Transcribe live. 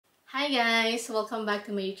Hi guys, welcome back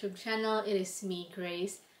to my YouTube channel. It is me,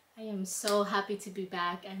 Grace. I am so happy to be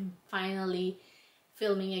back. I'm finally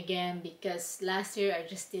filming again because last year I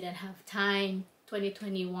just didn't have time.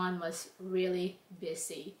 2021 was really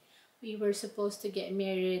busy. We were supposed to get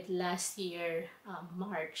married last year,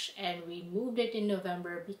 March, and we moved it in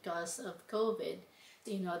November because of COVID.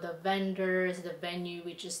 You know, the vendors, the venue,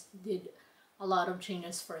 we just did a lot of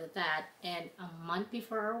changes for that. And a month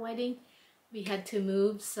before our wedding, we had to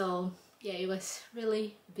move, so yeah, it was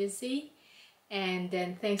really busy. And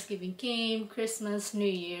then Thanksgiving came, Christmas, New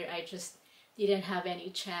Year, I just didn't have any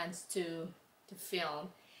chance to film.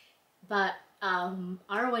 But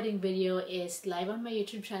our wedding video is live on my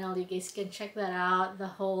YouTube channel. You guys can check that out, the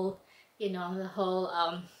whole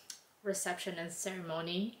reception and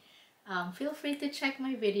ceremony. Feel free to check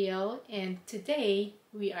my video. And today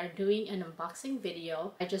we are doing an unboxing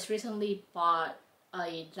video. I just recently bought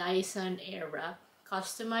a Dyson Airwrap,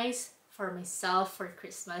 customized for myself for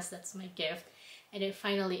Christmas. That's my gift, and it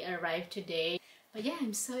finally arrived today. But yeah,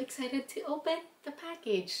 I'm so excited to open the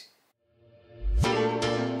package.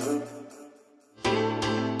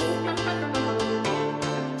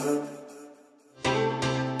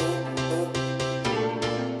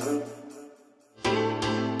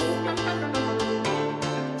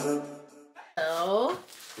 So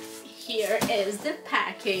here is the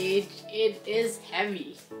package. It is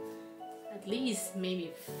heavy, at least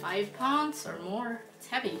maybe 5 pounds or more. It's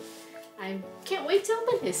heavy. I can't wait to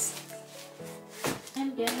open this.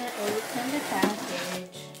 I'm gonna open the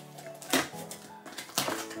package.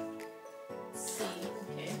 Let's see.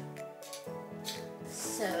 Okay,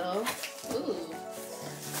 so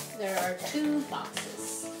there are 2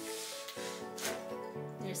 boxes.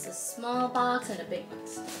 There's a small box and a big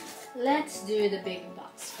box. Let's do the big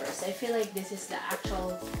box first. I feel like this is the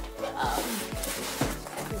actual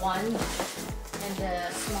one, and the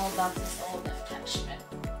small box is all the attachment.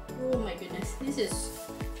 Oh my goodness, this is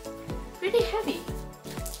pretty heavy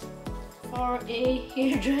for a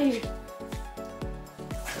hairdryer.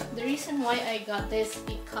 The reason why I got this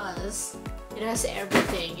because it has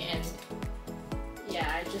everything, and yeah,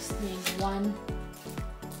 I just need one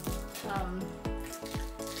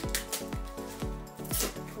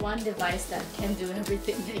device that can do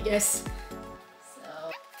everything, I guess.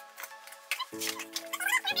 So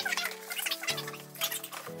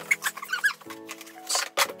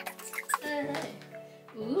alright.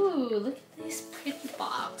 Ooh, look at this pretty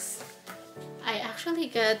box. I actually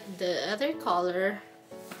got the other color.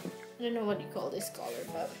 I don't know what you call this color,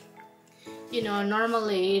 but you know,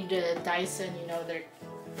 normally the Dyson, you know, their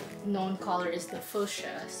known color is the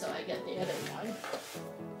fuchsia, so I got the other one.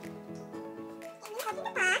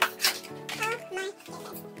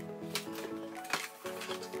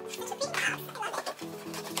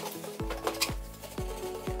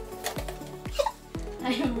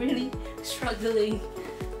 I am really struggling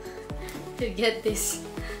to get this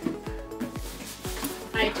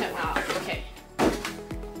item out. Okay,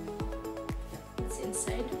 it's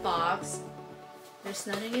inside the box. There's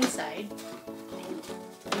nothing inside.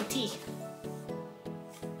 Empty.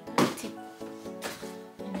 Empty.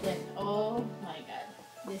 And then, oh my god,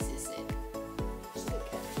 this is it. Just look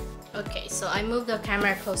at it. Okay, so I moved the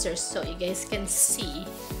camera closer so you guys can see.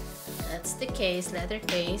 That's the case, leather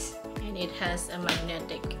case, and it has a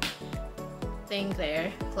magnetic thing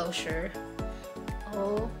there, closure.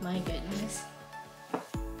 Oh my goodness.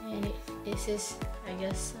 And this is, I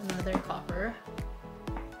guess, another copper.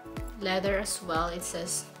 Leather as well. It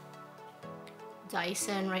says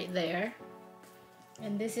Dyson right there.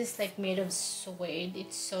 And this is like made of suede.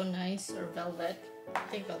 It's so nice, or velvet. I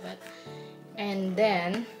think velvet. And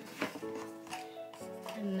then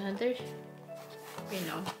another, you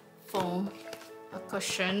know, foam, a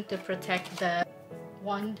cushion to protect the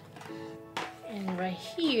wand. And right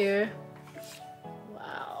here,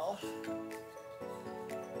 wow,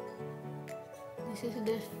 this is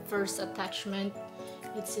the first attachment.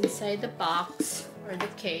 It's inside the box or the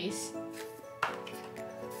case.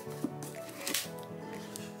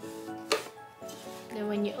 Then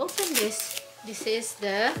when you open this, this is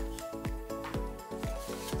the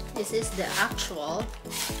actual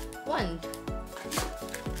wand.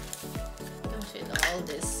 Comes with all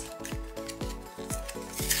this.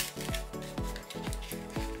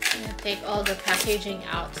 I'm gonna take all the packaging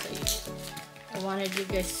out, so I wanted you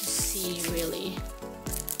guys to see really.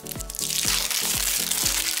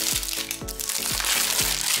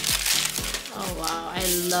 Oh wow, I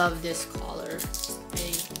love this color.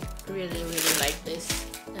 I really like this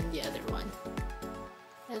than the other one.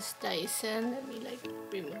 That's Dyson. Let me like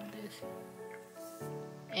remove this.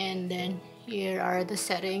 And then here are the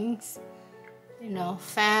settings. You know,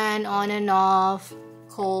 fan, fan on and off,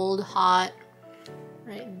 cold, hot,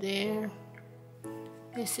 right there.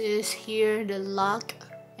 This is here the lock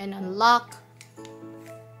and unlock,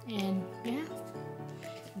 and yeah,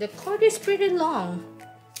 the cord is pretty long,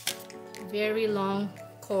 very long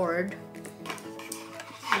cord.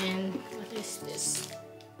 And what is this?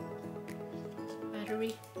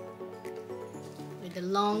 Battery with the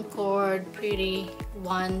long cord, pretty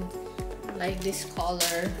one, like this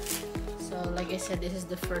color. So like I said, this is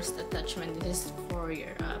the first attachment. This is for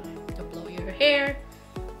your to blow your hair.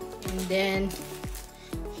 And then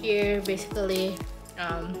here basically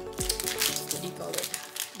what do you call it,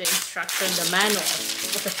 the instruction, the manual.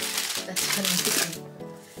 That's what I'm thinking.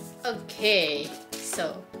 Okay,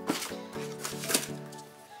 so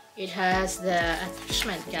it has the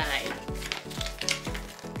attachment guide.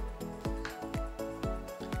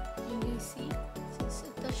 Can you see? This is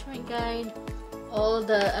attachment guide. All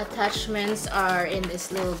the attachments are in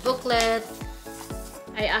this little booklet.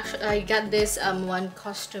 I got this one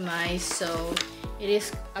customized, so it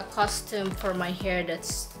is a custom for my hair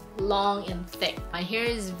that's long and thick. My hair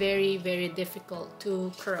is very difficult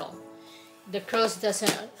to curl. The curls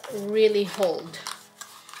doesn't really hold.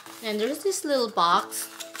 And there's this little box.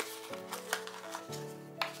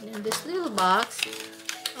 And in this little box,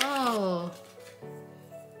 oh,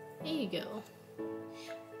 there you go.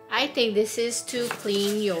 I think this is to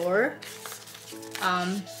clean your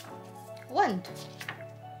wand.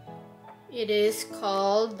 It is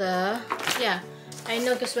called the, yeah, I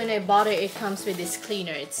know because when I bought it, it comes with this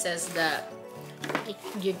cleaner. It says that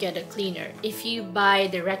you get a cleaner. If you buy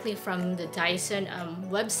directly from the Dyson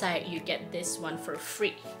website, you get this one for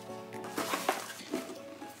free.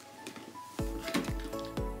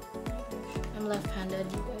 I'm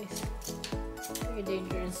left-handed, you guys. Very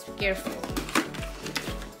dangerous. Careful.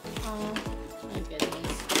 Oh my goodness.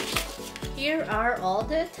 Here are all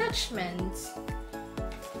the attachments.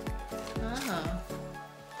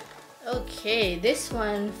 Okay, this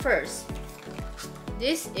one first.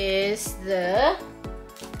 This is the,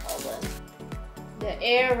 hold on, the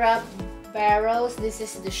Airwrap barrels. This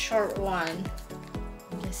is the short one,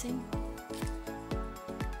 I'm guessing.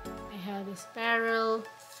 I have this barrel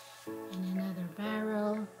and another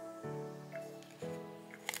barrel.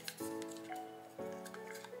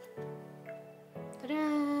 Ta-da!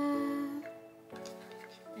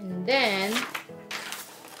 And then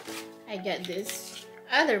I got this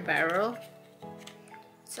other barrel.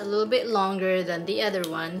 It's a little bit longer than the other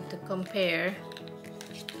one to compare.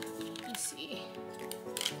 Let's see.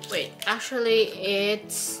 Wait, actually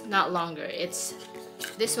it's not longer. It's,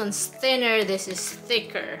 this one's thinner, this is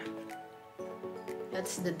thicker.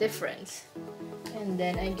 That's the difference. And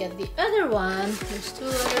then I get the other one. There's two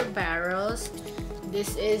other barrels.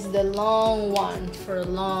 This is the long one for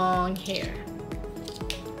long hair.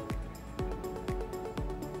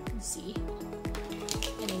 See.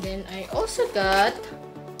 And then I also got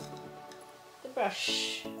the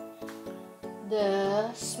brush,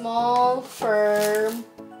 the small firm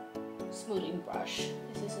smoothing brush.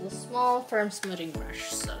 This is the small firm smoothing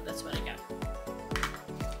brush, so that's what I got.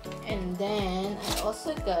 And then I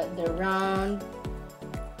also got the round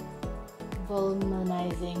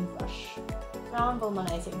volumizing brush.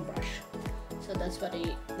 So that's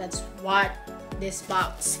what this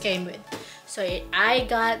box came with. So I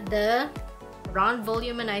got the round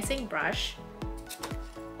volumizing brush.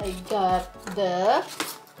 I got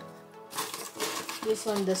this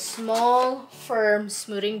one, the small firm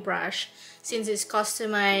smoothing brush. Since it's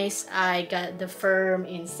customized, I got the firm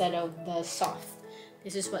instead of the soft.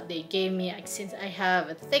 This is what they gave me. Since I have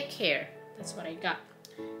a thick hair, that's what I got,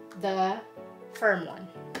 the firm one.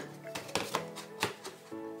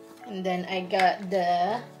 And then I got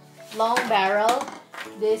the long barrel.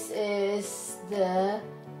 This is the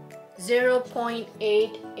 0.8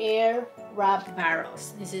 Airwrap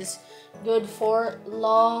barrels. This is good for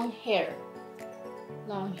long hair.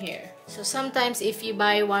 So sometimes if you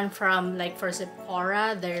buy one from, like for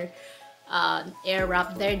Sephora, their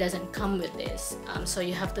Airwrap there doesn't come with this, so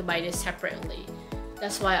you have to buy this separately.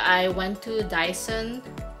 That's why I went to Dyson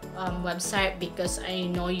website, because I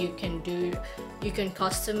know you can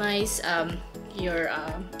customize your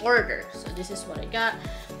order. So this is what I got.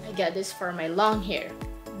 I got this for my long hair,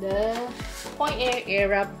 the 0.8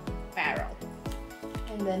 Airwrap barrel.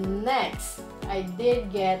 And then next I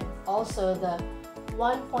did get also the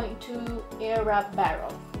 1.2 Airwrap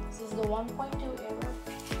barrel. This is the 1.2 Airwrap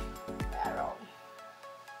barrel.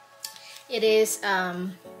 It is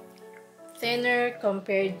thinner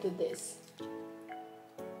compared to this.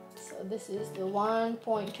 So this is the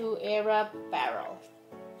 1.2 Airwrap barrel.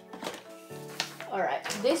 Alright,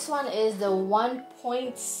 this one is the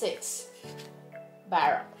 1.6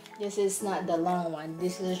 barrel. This is not the long one.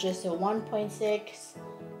 This is just a 1.6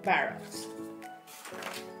 barrels.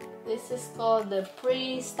 This is called the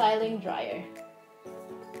pre-styling dryer.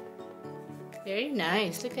 Very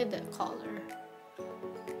nice. Look at the color.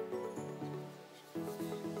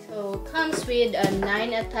 So comes with a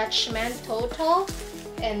 9 attachment total,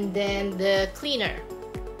 and then the cleaner.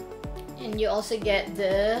 And you also get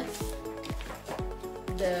the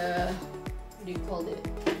what do you call it?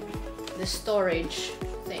 The storage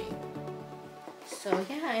thing. So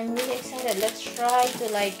yeah, I'm really excited. Let's try to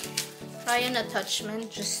try an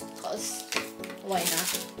attachment just cause why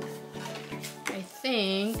not? I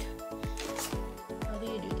think, how do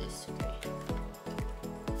you do this? Okay.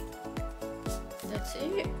 That's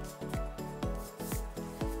it.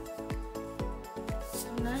 So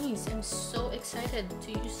nice. I'm so excited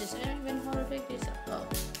to use this. I don't even know how to pick this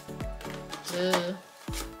up. Oh.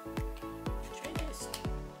 Try this.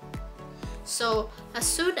 So as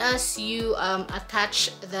soon as you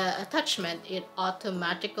attach the attachment, it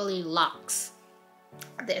automatically locks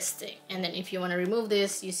this thing. And then if you want to remove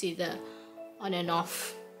this, you see the on and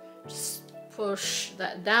off. Just push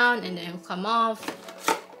that down and then it'll come off.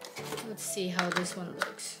 Let's see how this one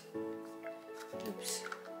looks. Oops.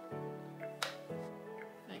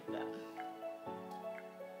 Like that.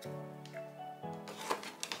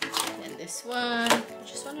 And this one, I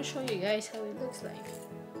just want to show you guys how it looks like.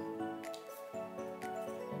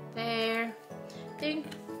 There.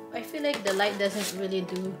 I feel like the light doesn't really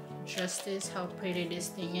do justice how pretty this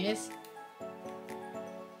thing is.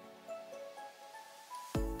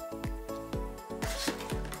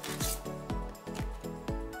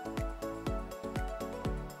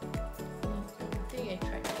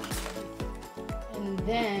 And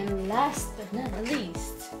then last but not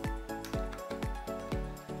least,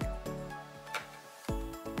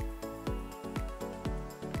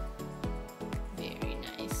 very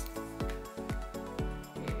nice,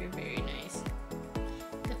 very nice.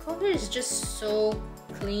 The color is just so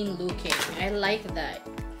clean looking. I like that.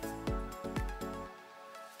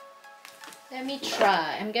 Let me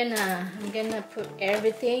try. I'm gonna put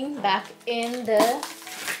everything back in the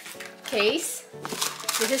case.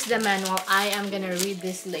 This is the manual. I am gonna read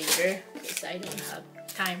this later because I don't have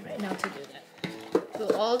time right now to do that.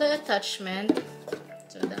 So all the attachment.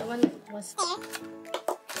 So that one was.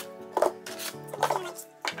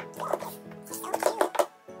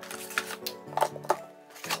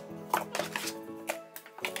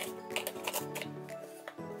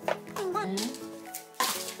 And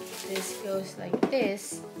this goes like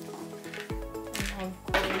this. And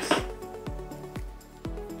of course,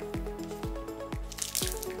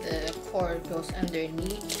 the cord goes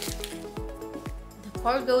underneath. The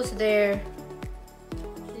cord goes there.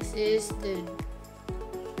 This is the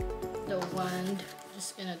wand.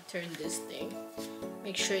 Just gonna turn this thing.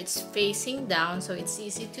 Make sure it's facing down so it's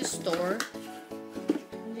easy to store.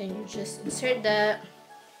 And then you just insert that.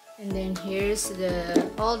 And then here's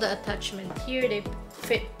all the attachment here. They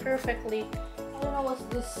fit perfectly. I don't know what's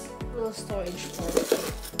this little storage for.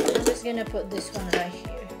 I'm just gonna put this one right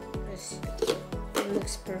here. It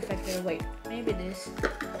looks perfect there. Wait, maybe this.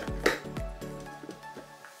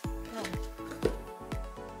 No.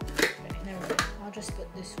 Okay, never mind. I'll just put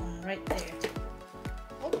this one right there.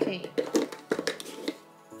 Okay.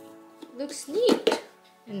 Looks neat.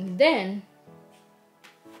 And then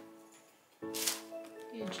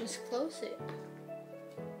you just close it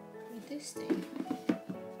with this thing.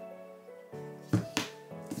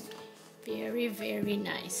 Very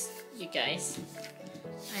nice, you guys.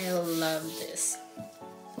 I love this.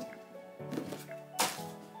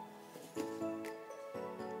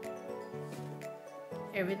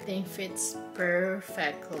 Everything fits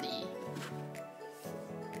perfectly.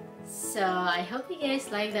 So I hope you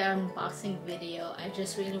guys like the unboxing video. I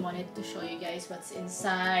just really wanted to show you guys what's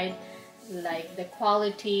inside, like the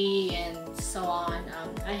quality and so on.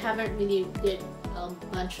 I haven't really did a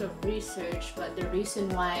bunch of research, but the reason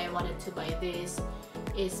why I wanted to buy this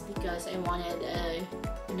is because I wanted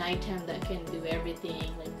an item that can do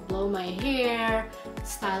everything, like blow my hair,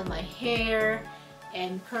 style my hair,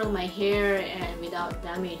 and curl my hair, and without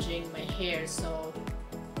damaging my hair. So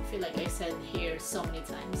I feel like I said hair so many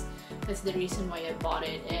times. That's the reason why I bought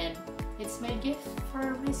it, and it's my gift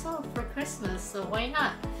for myself for Christmas, so why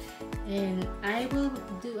not? And I will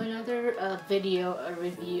do another video, a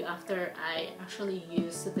review after I actually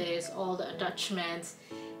use this, all the attachments,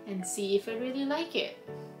 and see if I really like it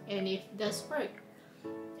and if it does work.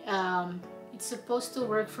 It's supposed to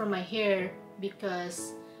work for my hair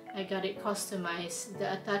because I got it customized.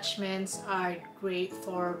 The attachments are great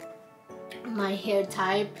for my hair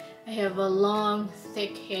type. I have a long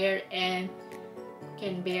thick hair and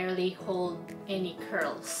can barely hold any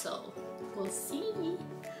curls, so we'll see.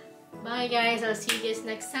 Bye guys, I'll see you guys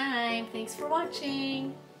next time. Thanks for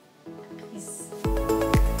watching. Peace.